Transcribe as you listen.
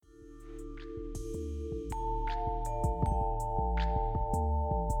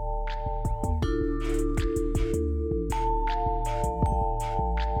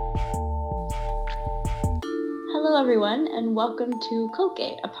everyone, and welcome to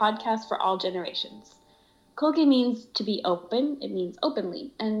Koke, a podcast for all generations. Koke means to be open, it means openly.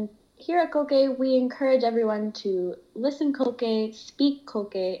 And here at Koke, we encourage everyone to listen Koke, speak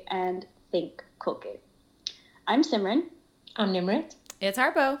Koke, and think Koke. I'm Simran. I'm Nimrit. It's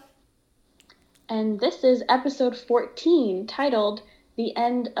Harpo. And this is episode 14, titled The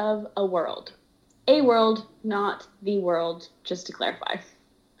End of a World. A world, not the world, just to clarify.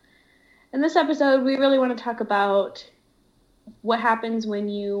 In this episode, we really want to talk about what happens when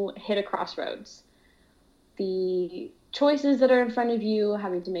you hit a crossroads. The choices that are in front of you,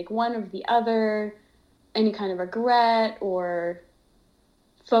 having to make one or the other, any kind of regret or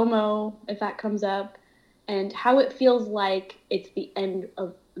FOMO, if that comes up, and how it feels like it's the end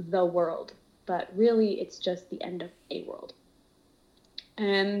of the world, but really it's just the end of a world.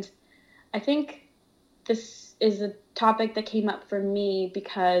 And I think this is a topic that came up for me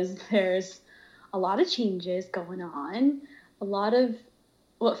because there's a lot of changes going on, a lot of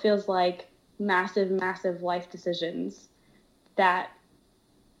what feels like massive life decisions that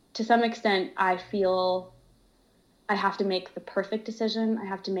to some extent I feel I have to make the perfect decision, I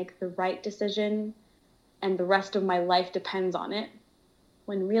have to make the right decision, and the rest of my life depends on it,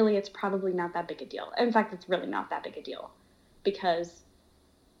 when really it's probably not that big a deal. In fact, it's really not that big a deal because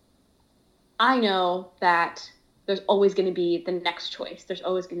I know that there's always going to be the next choice. There's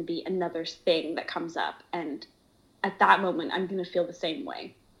always going to be another thing that comes up. And at that moment, I'm going to feel the same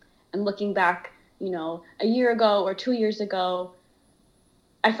way. And looking back, a year ago or 2 years ago,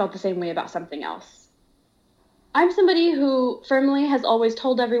 I felt the same way about something else. I'm somebody who firmly has always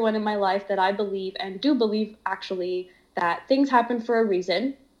told everyone in my life that I believe, and do believe actually, that things happen for a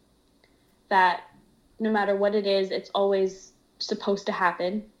reason. That no matter what it is, it's always supposed to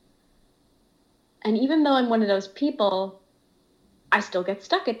happen. And even though I'm one of those people, I still get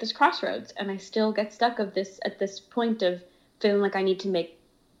stuck at this crossroads, and I still get stuck at this point of feeling like I need to make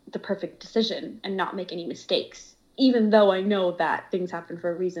the perfect decision and not make any mistakes, even though I know that things happen for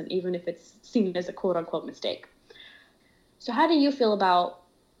a reason, even if it's seen as a quote-unquote mistake. So how do you feel about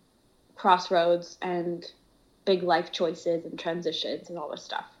crossroads and big life choices and transitions and all this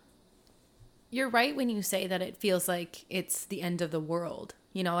stuff? You're right when you say that it feels like it's the end of the world,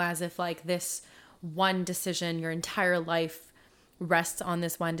 as if like this one decision, your entire life rests on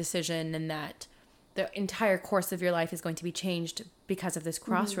this one decision, and that the entire course of your life is going to be changed because of this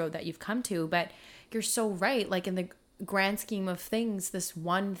crossroad that you've come to. But you're so right. Like in the grand scheme of things, this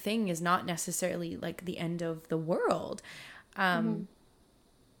one thing is not necessarily like the end of the world.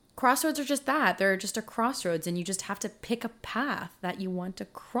 Crossroads are just that. They're just a crossroads, and you just have to pick a path that you want to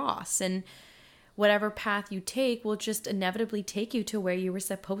cross. And whatever path you take will just inevitably take you to where you were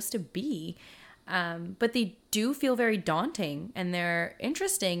supposed to be. But they do feel very daunting, and they're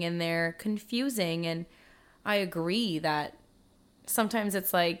interesting, and they're confusing. And I agree that sometimes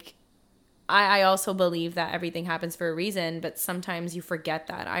it's like, I also believe that everything happens for a reason, but sometimes you forget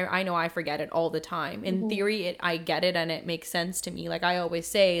that. I know I forget it all the time. In theory, I get it, and it makes sense to me. Like I always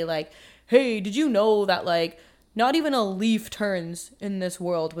say, like, hey, did you know that like not even a leaf turns in this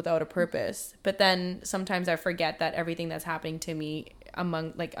world without a purpose? But then sometimes I forget that everything that's happening to me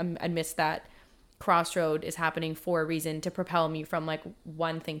amidst that crossroad is happening for a reason, to propel me from like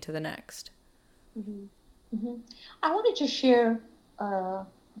one thing to the next. I wanted to share a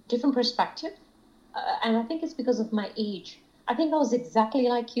different perspective, and I think it's because of my age. I think I was exactly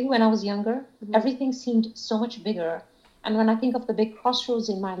like you when I was younger. Everything seemed so much bigger, and when I think of the big crossroads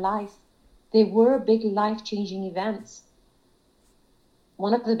in my life, they were big life-changing events.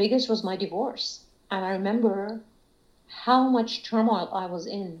 One of the biggest was my divorce, and I remember how much turmoil I was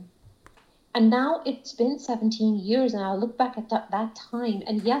in. And now it's been 17 years, and I look back at that time,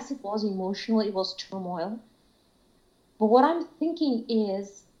 and yes, it was emotional, it was turmoil. But what I'm thinking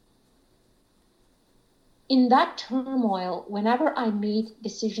is, in that turmoil, whenever I made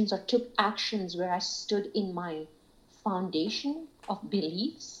decisions or took actions where I stood in my foundation of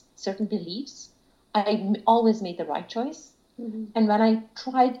beliefs, certain beliefs, I always made the right choice. And when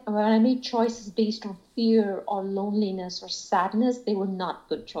I made choices based on fear or loneliness or sadness, they were not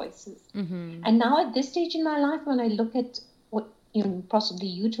good choices. And now at this stage in my life, when I look at what possibly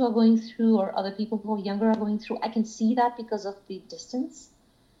you two are going through, or other people who are younger are going through, I can see that because of the distance.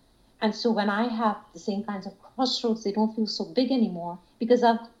 And so when I have the same kinds of crossroads, they don't feel so big anymore because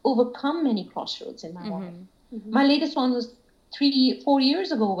I've overcome many crossroads in my life. My latest one was 3-4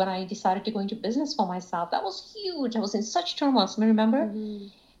 years ago when I decided to go into business for myself. That was huge. I was in such turmoil, so I remember.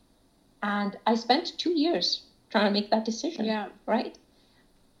 And I spent 2 years trying to make that decision. Right?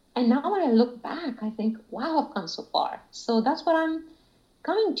 And now when I look back, I think, wow, I've come so far. So that's what I'm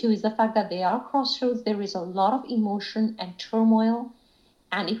coming to is the fact that they are crossroads. There is a lot of emotion and turmoil.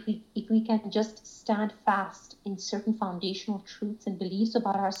 And if we can just stand fast in certain foundational truths and beliefs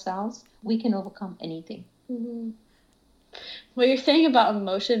about ourselves, we can overcome anything. Mm-hmm. What you're saying about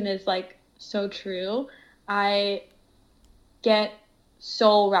emotion is like so true. I get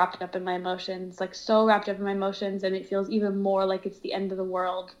so wrapped up in my emotions, and it feels even more like it's the end of the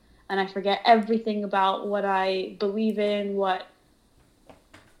world. And I forget everything about what I believe in, what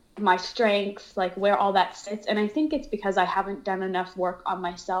my strengths, like where all that sits. And I think it's because I haven't done enough work on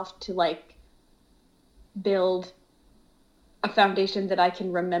myself to like build a foundation that I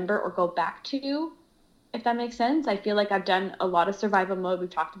can remember or go back to, if that makes sense. I feel like I've done a lot of survival mode. We've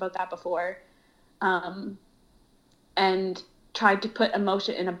talked about that before. And tried to put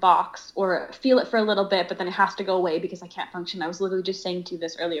emotion in a box or feel it for a little bit, but then it has to go away because I can't function. I was literally just saying to you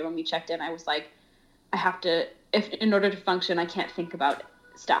this earlier when we checked in. I was like, I have to, if in order to function, I can't think about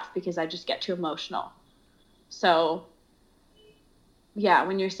stuff because I just get too emotional. So yeah,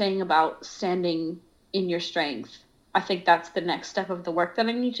 when you're saying about standing in your strength, I think that's the next step of the work that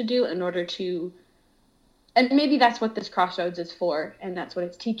I need to do in order to, and maybe that's what this crossroads is for, and that's what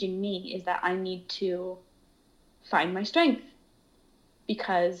it's teaching me, is that I need to find my strength,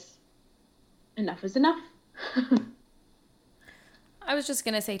 because enough is enough. I was just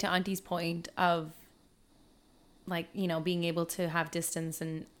going to say, to Auntie's point of like, you know, being able to have distance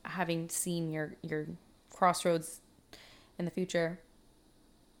and having seen your crossroads in the future.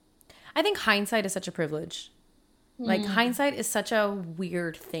 I think hindsight is such a privilege. Like hindsight is such a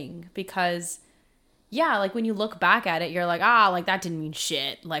weird thing because yeah, like when you look back at it, you're like, like that didn't mean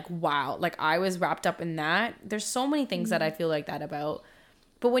shit. Like, wow, like I was wrapped up in that. There's so many things that I feel like that about.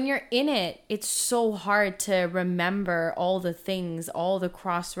 But when you're in it, it's so hard to remember all the things, all the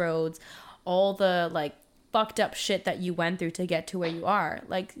crossroads, all the like fucked up shit that you went through to get to where you are.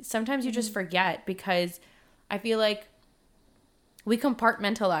 Like sometimes you just forget because I feel like we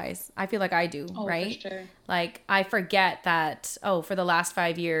compartmentalize. I feel like I do, right? For sure. Like I forget that, for the last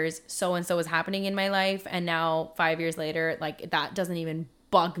 5 years, so-and-so is happening in my life. And now 5 years later, like that doesn't even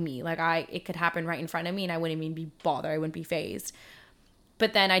bug me. Like it could happen right in front of me and I wouldn't even be bothered. I wouldn't be fazed.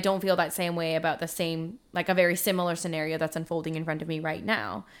 But then I don't feel that same way about the same, like a very similar scenario that's unfolding in front of me right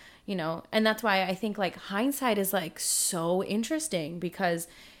now, you know? And that's why I think like hindsight is like so interesting because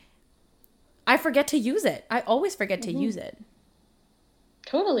I forget to use it. I always forget to use it.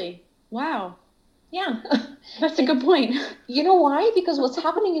 Totally. Wow. Yeah. That's a good point. You know why? Because what's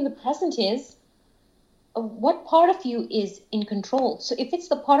happening in the present is what part of you is in control. So if it's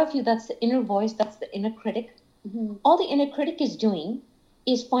the part of you that's the inner voice, that's the inner critic, all the inner critic is doing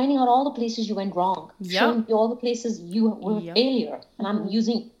is finding out all the places you went wrong, showing you all the places you were a failure. And I'm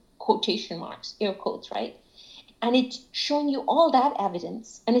using quotation marks, air quotes, right? And it's showing you all that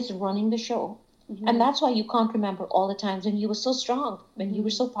evidence and it's running the show. And that's why you can't remember all the times when you were so strong, when you were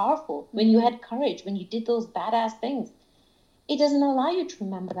so powerful, when you had courage, when you did those badass things. It doesn't allow you to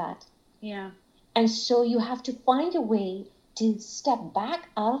remember that. Yeah. And so you have to find a way to step back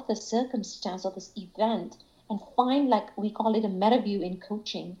out of the circumstance of this event and find, like we call it a meta view in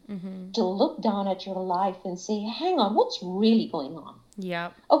coaching, to look down at your life and say, hang on, what's really going on?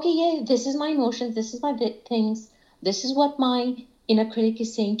 Yeah. Okay, yeah, this is my emotions, this is my things, this is what my inner critic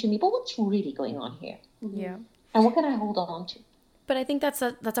is saying to me, but what's really going on here? Yeah. And what can I hold on to? But I think that's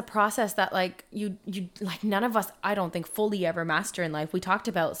a process that like you like none of us, I don't think, fully ever master in life. We talked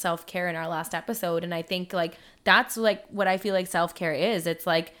about self-care in our last episode, and I think like that's like what I feel like self-care is. It's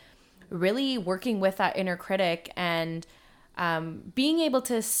like really working with that inner critic and being able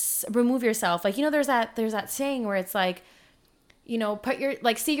to remove yourself. Like, you know, there's that saying where it's like, you know,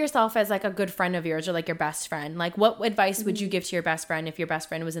 see yourself as like a good friend of yours or like your best friend. Like what advice would you give to your best friend if your best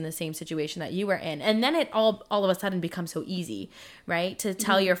friend was in the same situation that you were in? And then it all of a sudden becomes so easy, right? To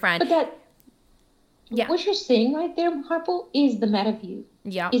tell your friend. But what you're saying right there, Harpo, is the meta view.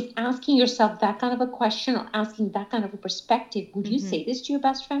 Yeah. Is asking yourself that kind of a question or asking that kind of a perspective. Would you say this to your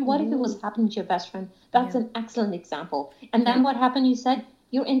best friend? What if it was happening to your best friend? That's an excellent example. And then what happened? You said,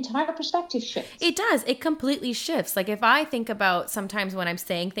 your entire perspective shifts. It does. It completely shifts. Like if I think about sometimes when I'm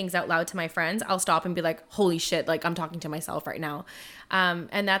saying things out loud to my friends, I'll stop and be like, holy shit, like I'm talking to myself right now.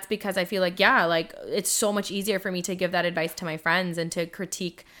 And that's because I feel like, like it's so much easier for me to give that advice to my friends and to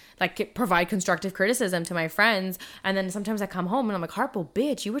critique, like provide constructive criticism to my friends. And then sometimes I come home and I'm like, Harpo,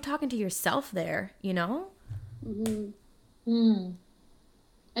 bitch, you were talking to yourself there, you know?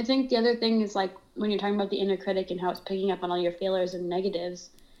 I think the other thing is like when you're talking about the inner critic and how it's picking up on all your failures and negatives,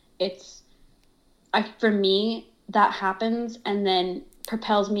 for me, that happens and then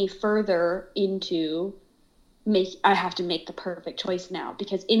propels me further into I have to make the perfect choice now,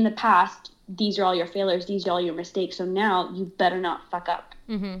 because in the past, these are all your failures, these are all your mistakes. So now you better not fuck up.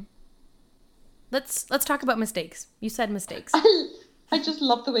 Mm-hmm. Let's talk about mistakes. You said mistakes. I just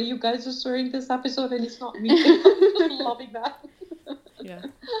love the way you guys are swearing this episode, and it's not me. I'm just loving that.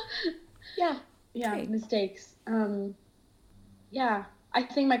 Yeah. Yeah, Great. mistakes. Yeah, I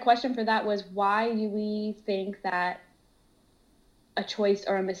think my question for that was, why do we think that a choice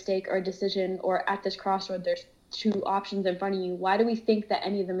or a mistake or a decision, or at this crossroad there's two options in front of you, why do we think that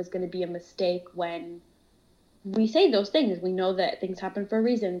any of them is going to be a mistake when we say those things? We know that things happen for a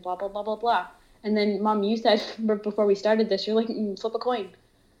reason, blah, blah, blah, blah, blah. And then, Mom, you said before we started this, you're like, flip a coin.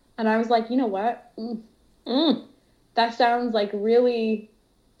 And I was like, you know what? That sounds like really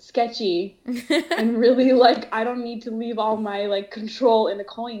sketchy and really like, I don't need to leave all my like control in a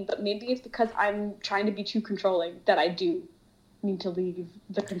coin. But maybe it's because I'm trying to be too controlling that I do need to leave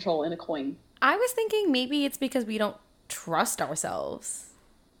the control in a coin. I was thinking maybe it's because we don't trust ourselves.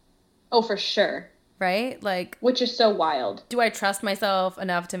 Oh, for sure. Right? Like, which is so wild. Do I trust myself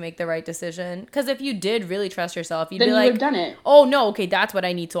enough to make the right decision? Because if you did really trust yourself, you'd then be you like, would have done it. Oh, no, okay, that's what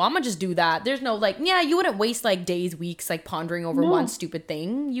I need. So I'm going to just do that. There's no like, yeah, you wouldn't waste like days, weeks, like pondering over one stupid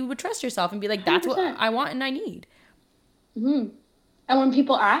thing. You would trust yourself and be like, that's 100%. What I want and I need. Mm-hmm. And when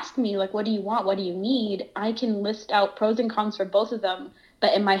people ask me, like, what do you want? What do you need? I can list out pros and cons for both of them.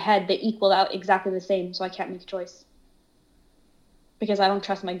 But in my head, they equal out exactly the same. So I can't make a choice. Because I don't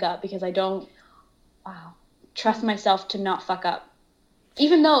trust my gut. Because I don't trust myself to not fuck up.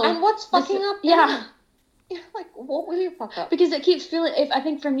 Even though... And what's fucking up? Yeah. Like, what will you fuck up? Because it keeps feeling... I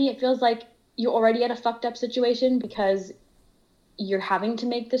think for me, it feels like you're already at a fucked up situation because you're having to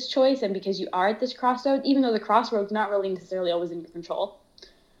make this choice and because you are at this crossroad, even though the crossroad's not really necessarily always in your control.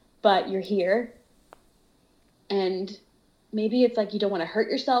 But you're here. And maybe it's like you don't want to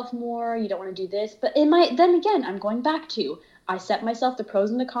hurt yourself more. You don't want to do this. But then again, I'm going back to... I set myself the pros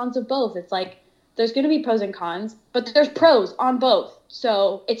and the cons of both. It's like... There's going to be pros and cons, but there's pros on both.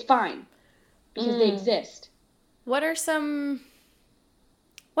 So it's fine because they exist. What are some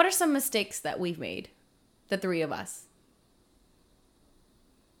mistakes that we've made, the three of us?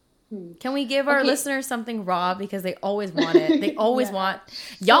 Can we give our listeners something raw because they always want it? They always want.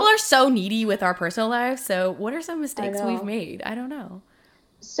 Y'all are so needy with our personal lives. So what are some mistakes we've made? I don't know.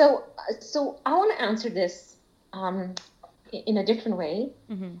 So I want to answer this in a different way.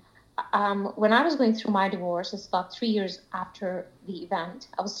 Mm-hmm. When I was going through my divorce, it's about 3 years after the event,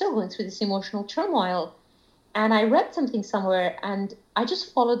 I was still going through this emotional turmoil. And I read something somewhere and I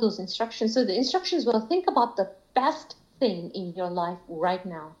just followed those instructions. So the instructions were, think about the best thing in your life right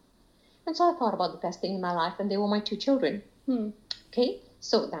now. And so I thought about the best thing in my life, and they were my 2 children. Okay,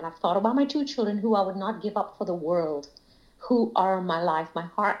 so then I've thought about my 2 children who I would not give up for the world, who are my life, my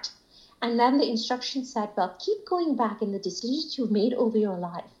heart. And then the instructions said, well, keep going back in the decisions you've made over your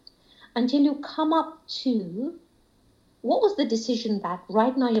life until you come up to what was the decision that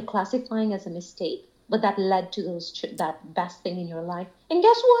right now you're classifying as a mistake, but that led to that best thing in your life. And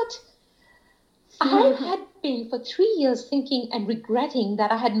guess what? I had been for 3 years thinking and regretting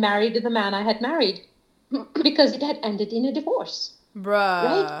that I had married the man I had married because it had ended in a divorce. Bruh.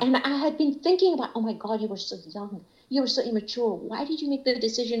 Right? And I had been thinking about, oh my God, you were so young. You were so immature. Why did you make the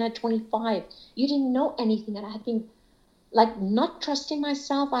decision at 25? You didn't know anything. And I had been like not trusting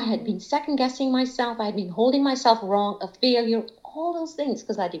myself. I had been second guessing myself. I had been holding myself wrong, a failure, all those things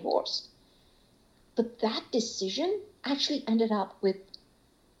because I divorced. But that decision actually ended up with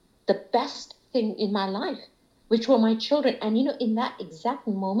the best thing in my life, which were my children. And in that exact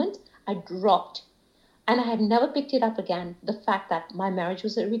moment, I dropped. And I had never picked it up again. The fact that my marriage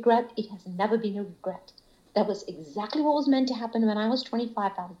was a regret, it has never been a regret. That was exactly what was meant to happen when I was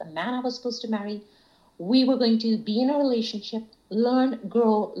 25. That was the man I was supposed to marry. We were going to be in a relationship, learn,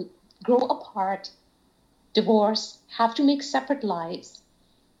 grow apart, divorce, have to make separate lives,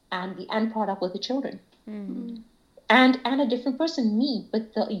 and the end product was the children. Mm-hmm. And a different person, me,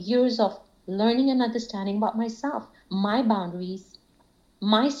 with the years of learning and understanding about myself, my boundaries,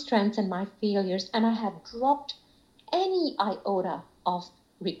 my strengths and my failures, and I have dropped any iota of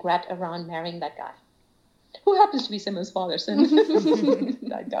regret around marrying that guy, who happens to be Simon's father, so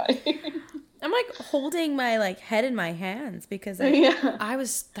that guy. I'm like holding my head in my hands because I got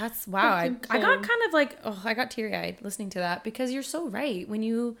kind of like, I got teary eyed listening to that because you're so right.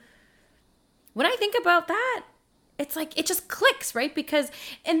 When I think about that, it's like, it just clicks, right? Because,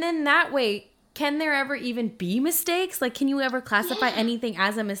 and then that way, can there ever even be mistakes? Like, can you ever classify anything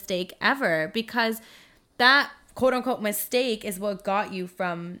as a mistake ever? Because that quote unquote mistake is what got you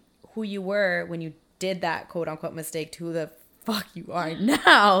from who you were when you did that quote unquote mistake to the fuck you are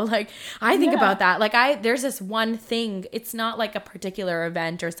now. Like, I think about that. Like, there's this one thing, it's not like a particular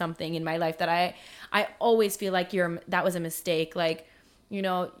event or something in my life that I always feel like that was a mistake. Like, you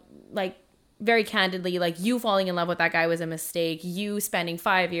know, like, very candidly, like, you falling in love with that guy was a mistake. You spending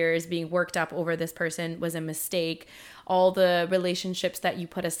 5 years being worked up over this person was a mistake. All the relationships that you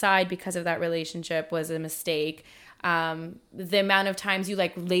put aside because of that relationship was a mistake. The amount of times you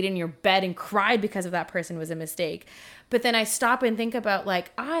like laid in your bed and cried because of that person was a mistake. But then I stop and think about,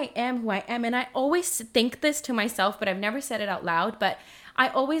 like, I am who I am. And I always think this to myself, but I've never said it out loud. But I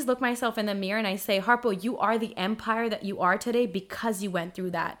always look myself in the mirror and I say, Harpo, you are the empire that you are today because you went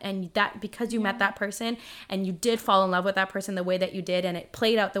through that. And that because you met that person and you did fall in love with that person the way that you did and it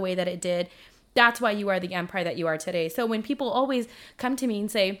played out the way that it did. That's why you are the empire that you are today. So when people always come to me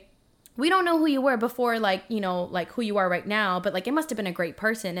and say, we don't know who you were before, like, you know, like who you are right now, but like, it must have been a great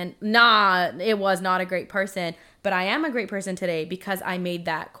person. And nah, it was not a great person, but I am a great person today because I made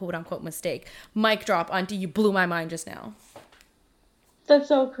that quote unquote mistake. Mic drop, Auntie, you blew my mind just now. That's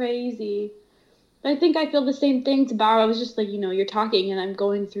so crazy. I think I feel the same thing to Bauer. I was just like, you know, you're talking and I'm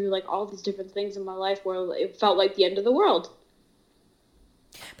going through like all these different things in my life where it felt like the end of the world.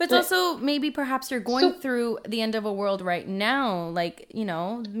 But it's also maybe perhaps you're going through the end of a world right now, like, you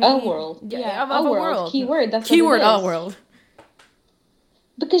know, maybe, a world. Yeah, of a world. Keyword. That's keyword. What it is. A world.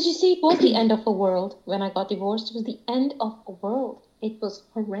 Because you see, it was the end of a world. When I got divorced, it was the end of a world. It was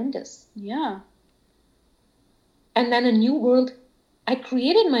horrendous. Yeah. And then a new world. I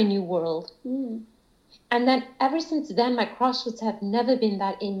created my new world. Mm. And then ever since then, my crossroads have never been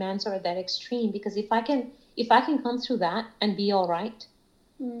that immense or that extreme. Because if I can come through that and be all right,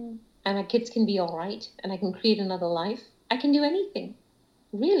 and my kids can be all right, and I can create another life, I can do anything,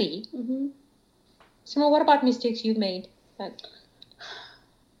 really. Mm-hmm. So, what about mistakes you've made? I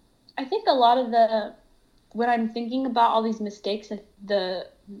think a lot of when I'm thinking about all these mistakes, the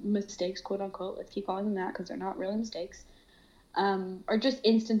mistakes, quote unquote, let's keep calling them that because they're not really mistakes, or just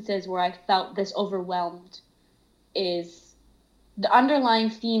instances where I felt this overwhelmed, is the underlying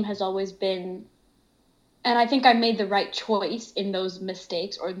theme has always been, and I think I made the right choice in those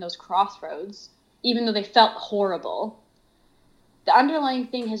mistakes or in those crossroads, even though they felt horrible. The underlying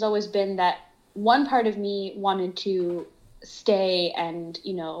thing has always been that one part of me wanted to stay and,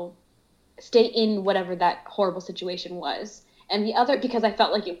 you know, stay in whatever that horrible situation was. And the other, because I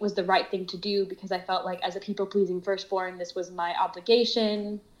felt like it was the right thing to do, because I felt like as a people-pleasing firstborn, this was my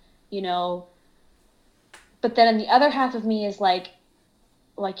obligation, you know. But then the other half of me is like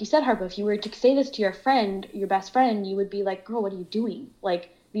you said, Harpo, if you were to say this to your friend, your best friend, you would be like, girl, what are you doing? Like,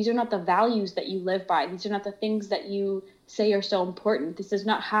 these are not the values that you live by. These are not the things that you say are so important. This is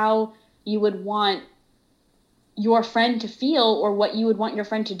not how you would want your friend to feel or what you would want your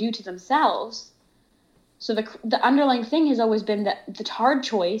friend to do to themselves. So the underlying thing has always been that the hard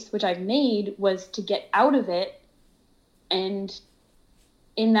choice, which I've made, was to get out of it. And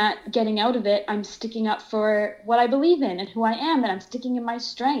in that getting out of it, I'm sticking up for what I believe in and who I am, and I'm sticking in my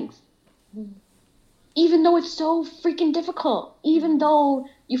strength. Even though it's so freaking difficult, even though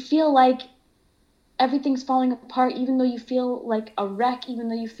you feel like everything's falling apart, even though you feel like a wreck, even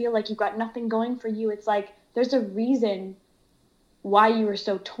though you feel like you've got nothing going for you, it's like there's a reason why you were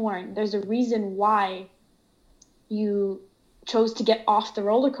so torn. There's a reason why you chose to get off the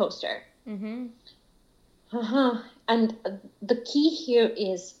roller coaster. Mm-hmm. And the key here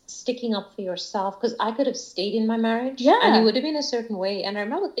is sticking up for yourself, because I could have stayed in my marriage, yeah, and it would have been a certain way. And I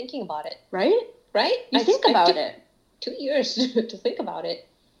remember thinking about it. Right? You think about it. 2 years to think about it.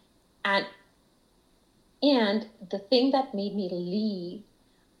 And the thing that made me leave,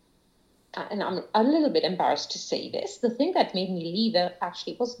 and I'm a little bit embarrassed to say this, the thing that made me leave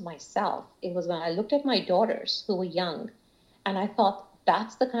actually was myself. It was when I looked at my daughters who were young, and I thought,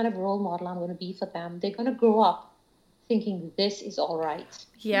 that's the kind of role model I'm going to be for them. They're going to grow up thinking this is all right.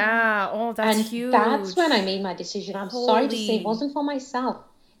 Yeah. Oh, that's huge. And that's when I made my decision. I'm sorry to say it wasn't for myself,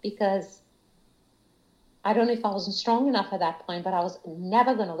 because I don't know if I wasn't strong enough at that point, but I was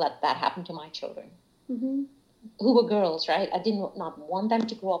never going to let that happen to my children, who were girls, right? I did not want them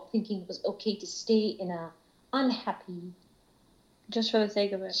to grow up thinking it was okay to stay in a unhappy, just for the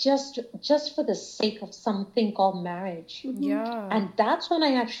sake of it, just for the sake of something called marriage. Yeah. And that's when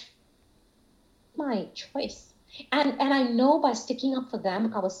I actually my choice. And I know by sticking up for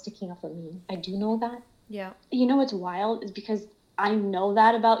them, I was sticking up for me. I do know that. Yeah. You know what's wild is because I know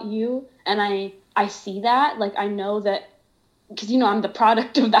that about you, and I see that. Like, I know that because, you know, I'm the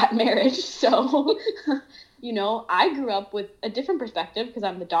product of that marriage. So, you know, I grew up with a different perspective because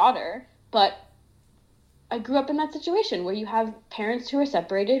I'm the daughter, but I grew up in that situation where you have parents who are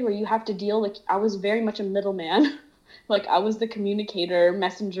separated, where you have to deal, like, I was very much a middleman Like, I was the communicator,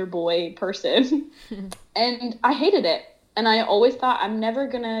 messenger boy person. And I hated it. And I always thought, I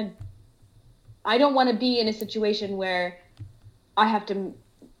don't want to be in a situation where I have to,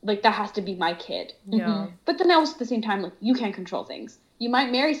 like, that has to be my kid. Yeah. But then also at the same time, like, you can't control things. You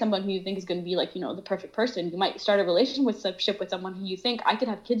might marry someone who you think is going to be, like, you know, the perfect person. You might start a relationship with someone who you think, I could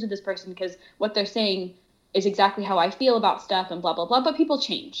have kids with this person because what they're saying is exactly how I feel about stuff and blah, blah, blah. But people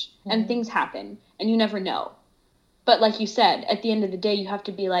change and things happen and you never know. But like you said, at the end of the day, you have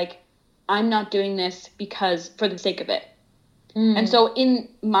to be like, I'm not doing this because for the sake of it. And so in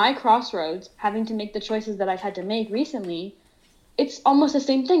my crossroads, having to make the choices that I've had to make recently, it's almost the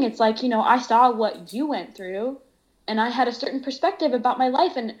same thing. It's like, you know, I saw what you went through and I had a certain perspective about my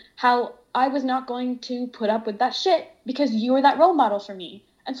life and how I was not going to put up with that shit because you were that role model for me.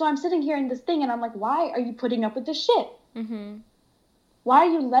 And so I'm sitting here in this thing and I'm like, why are you putting up with this shit? Why are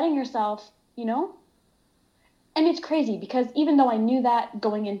you letting yourself, you know? And it's crazy because even though I knew that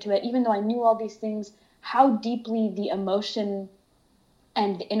going into it, even though I knew all these things, how deeply the emotion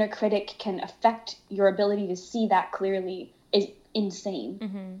and the inner critic can affect your ability to see that clearly is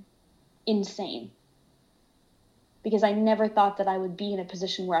insane. Insane. Because I never thought that I would be in a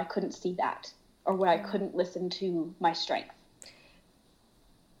position where I couldn't see that or where I couldn't listen to my strength.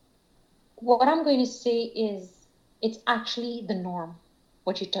 What I'm going to say is it's actually the norm.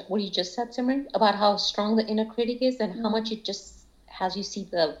 What you just said, Simran, about how strong the inner critic is and how much it just has you see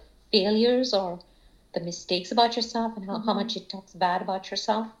the failures or the mistakes about yourself and how much it talks bad about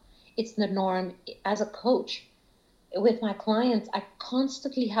yourself. It's the norm. As a coach, with my clients, I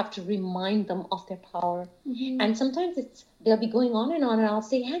constantly have to remind them of their power. And sometimes they'll be going on, and I'll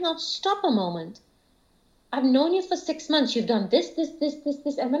say, hang on, stop a moment. I've known you for 6 months. You've done this.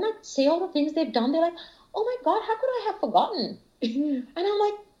 And when I say all the things they've done, they're like, oh my God, how could I have forgotten? And I'm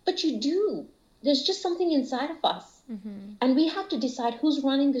like, but you do. There's just something inside of us. And we have to decide who's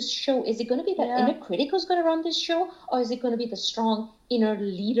running this show. Is it going to be that inner critic who's going to run this show? Or is it going to be the strong inner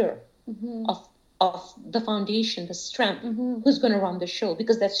leader of the foundation, the strength, who's going to run the show?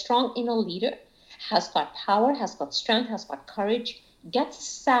 Because that strong inner leader has got power, has got strength, has got courage, gets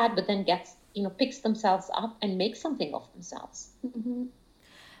sad, but then picks themselves up and makes something of themselves.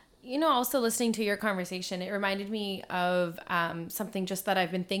 You know, also listening to your conversation, it reminded me of something just that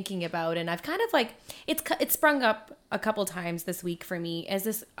I've been thinking about, and I've kind of like, it's sprung up a couple times this week for me, as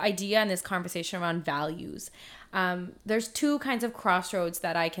this idea and this conversation around values. There's two kinds of crossroads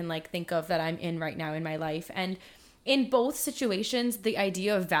that I can like think of that I'm in right now in my life, and in both situations, the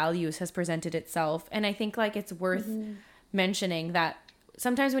idea of values has presented itself, and I think like it's worth mentioning that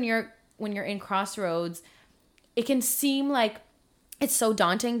sometimes when you're in crossroads, it can seem like it's so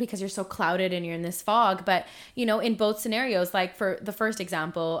daunting because you're so clouded and you're in this fog. But, you know, in both scenarios, like for the first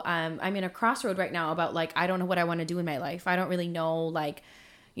example, I'm in a crossroad right now about like, I don't know what I want to do in my life. I don't really know, like,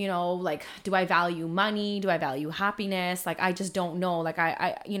 you know, like, do I value money? Do I value happiness? Like, I just don't know. Like,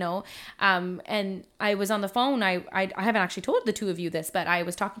 and I was on the phone. I haven't actually told the two of you this, but I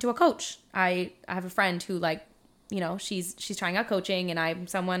was talking to a coach. I have a friend who, like, you know, she's trying out coaching, and I'm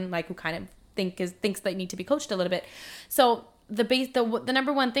someone like who kind of thinks they need to be coached a little bit. So the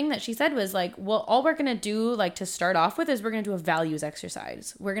number one thing that she said was like, well, all we're going to do like to start off with is we're going to do a values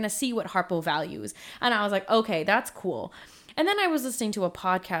exercise. We're going to see what Harpo values. And I was like, okay, that's cool. And then I was listening to a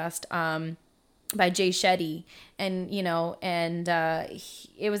podcast by Jay Shetty, and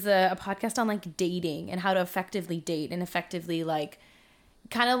it was a podcast on like dating and how to effectively date and effectively like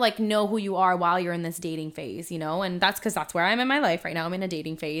kind of like know who you are while you're in this dating phase, you know? And that's because that's where I'm in my life right now. I'm in a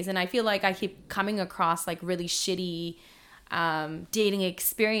dating phase, and I feel like I keep coming across like really shitty dating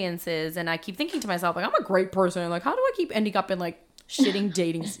experiences, and I keep thinking to myself, like, I'm a great person. Like, how do I keep ending up in like shitty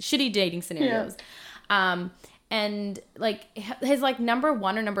dating scenarios? And like his like number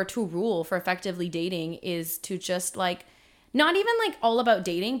one or number two rule for effectively dating is to just like, not even like all about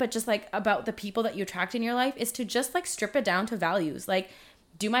dating, but just like about the people that you attract in your life, is to just like strip it down to values. Like,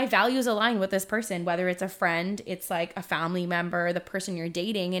 do my values align with this person? Whether it's a friend, it's like a family member, the person you're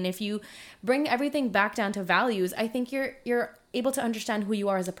dating. And if you bring everything back down to values, I think you're able to understand who you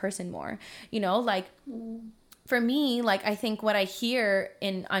are as a person more. You know, like for me, like I think what I hear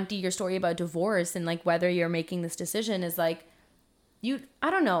in Auntie, your story about divorce and like whether you're making this decision is like,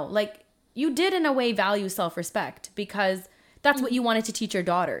 I don't know, like you did in a way value self-respect because that's what you wanted to teach your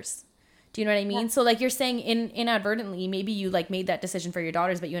daughters. Do you know what I mean? Yeah. So like you're saying inadvertently, maybe you like made that decision for your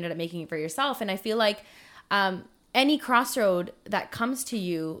daughters, but you ended up making it for yourself. And I feel like any crossroad that comes to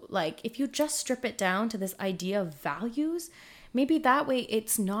you, like if you just strip it down to this idea of values, maybe that way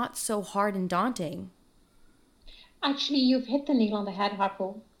it's not so hard and daunting. Actually, you've hit the nail on the head,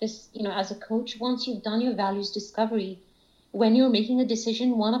 Harpo. This, as a coach, once you've done your values discovery, when you're making a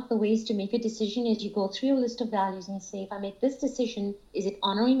decision, one of the ways to make a decision is you go through your list of values and you say, if I make this decision, is it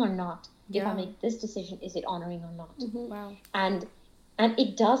honoring or not? If I make this decision, is it honoring or not? Wow. And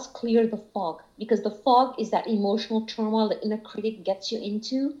it does clear the fog, because the fog is that emotional turmoil the inner critic gets you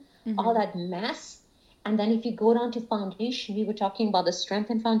into, all that mess. And then if you go down to foundation, we were talking about the strength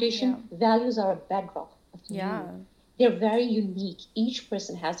and foundation, values are a bedrock of you. They're very unique. Each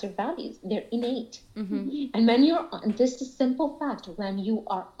person has their values. They're innate. And when this is simple fact, when you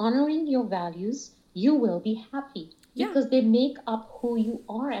are honoring your values, you will be happy because they make up who you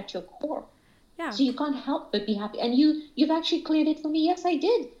are at your core. So you can't help but be happy. And you've actually cleared it for me. Yes, I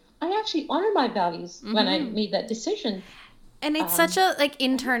did. I actually honor my values when I made that decision. And it's such a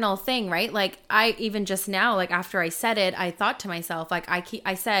internal thing, right? Like I even just now, like after I said it, I thought to myself, like I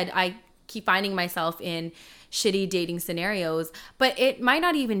keep finding myself in shitty dating scenarios, but it might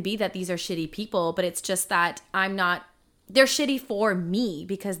not even be that these are shitty people, but it's just that they're shitty for me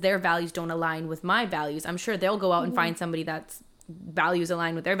because their values don't align with my values. I'm sure they'll go out and find somebody that's values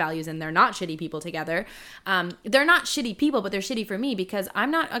align with their values and they're not shitty people together. They're not shitty people, but they're shitty for me because I'm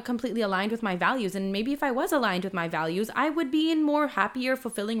not completely aligned with my values. And maybe if I was aligned with my values, I would be in more happier,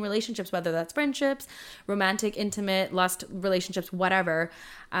 fulfilling relationships, whether that's friendships, romantic, intimate, lust relationships, whatever,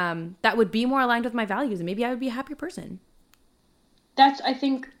 that would be more aligned with my values. And maybe I would be a happier person. That's, I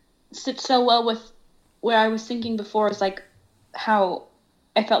think, sits so well with where I was thinking before, is like how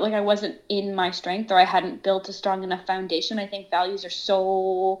I felt like I wasn't in my strength, or I hadn't built a strong enough foundation. I think values are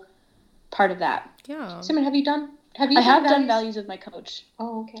so part of that. Yeah. Simran, I have done values with my coach.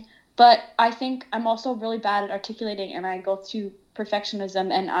 Oh, okay. But I think I'm also really bad at articulating, and I go through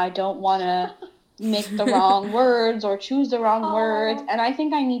perfectionism, and I don't want to make the wrong words or choose the wrong words. And I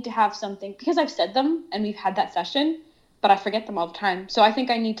think I need to have something, because I've said them and we've had that session, but I forget them all the time. So I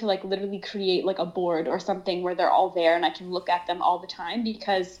think I need to like literally create like a board or something where they're all there and I can look at them all the time,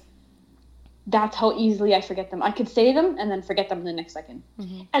 because that's how easily I forget them. I could say them and then forget them in the next second.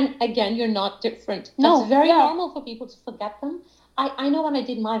 And again, you're not different. That's very normal for people to forget them. I know when I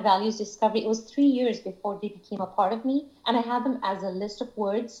did my values discovery, it was 3 years before they became a part of me. And I had them as a list of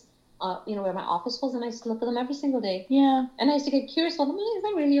words, where my office was, and I used to look at them every single day. Yeah. And I used to get curious, well, is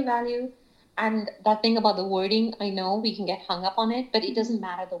that really a value? And that thing about the wording, I know we can get hung up on it, but it doesn't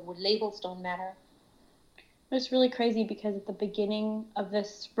matter. The word labels don't matter. It's really crazy because at the beginning of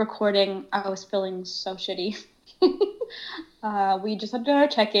this recording, I was feeling so shitty. We just had done our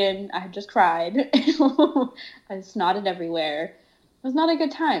check-in. I had just cried. I snotted everywhere. It was not a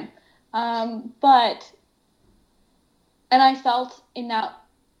good time. And I felt in that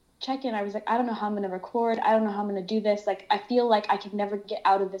check-in, I was like, I don't know how I'm going to record. I don't know how I'm going to do this. Like, I feel like I can never get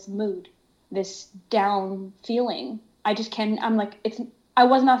out of this mood, this down feeling. I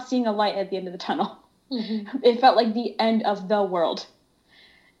was not seeing a light at the end of the tunnel. It felt like the end of the world.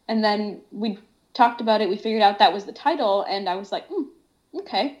 And then we talked about it. We figured out that was the title. And I was like,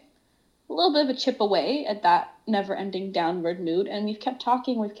 okay. A little bit of a chip away at that never-ending downward mood. And we've kept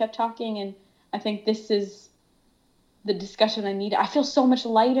talking. And I think this is the discussion I need. I feel so much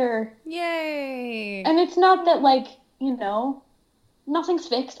lighter. Yay! And it's not that, like, nothing's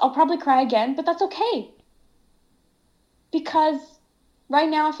fixed. I'll probably cry again, but that's okay. Because right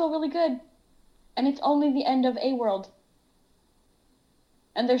now I feel really good. And it's only the end of a world.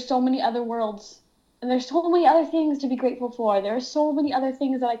 And there's so many other worlds. And there's so many other things to be grateful for. There are so many other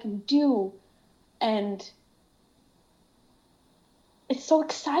things that I can do. And it's so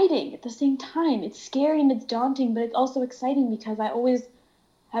exciting at the same time. It's scary and it's daunting, but it's also exciting because I always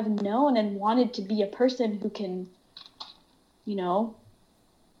have known and wanted to be a person who can,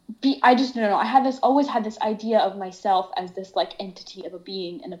 I just don't know. I always had this idea of myself as this like entity of a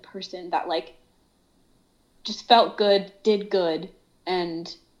being and a person that like just felt good, did good,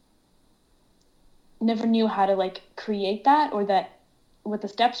 and never knew how to like create that or that what the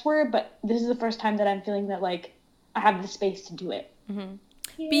steps were. But this is the first time that I'm feeling that like I have the space to do it.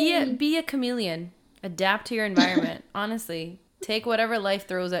 Be a chameleon. Adapt to your environment. Honestly, take whatever life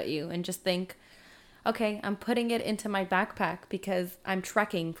throws at you and just think, okay, I'm putting it into my backpack because I'm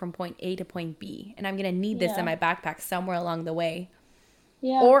trekking from point A to point B, and I'm gonna need this in my backpack somewhere along the way.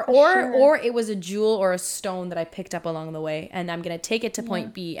 Yeah, or it was a jewel or a stone that I picked up along the way, and I'm gonna take it to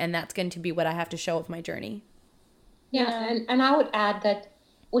point B, and that's going to be what I have to show of my journey. Yeah, and I would add that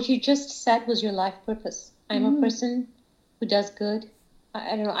what you just said was your life purpose. I'm a person who does good.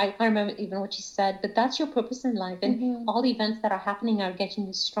 I don't know, I can't remember even what you said, but that's your purpose in life. And all the events that are happening are getting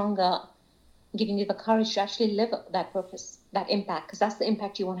you stronger, giving you the courage to actually live that purpose, that impact, because that's the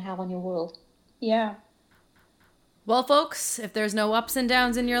impact you want to have on your world. Yeah. Well, folks, if there's no ups and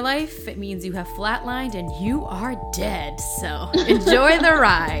downs in your life, it means you have flatlined and you are dead. So enjoy the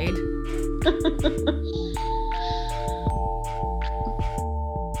ride.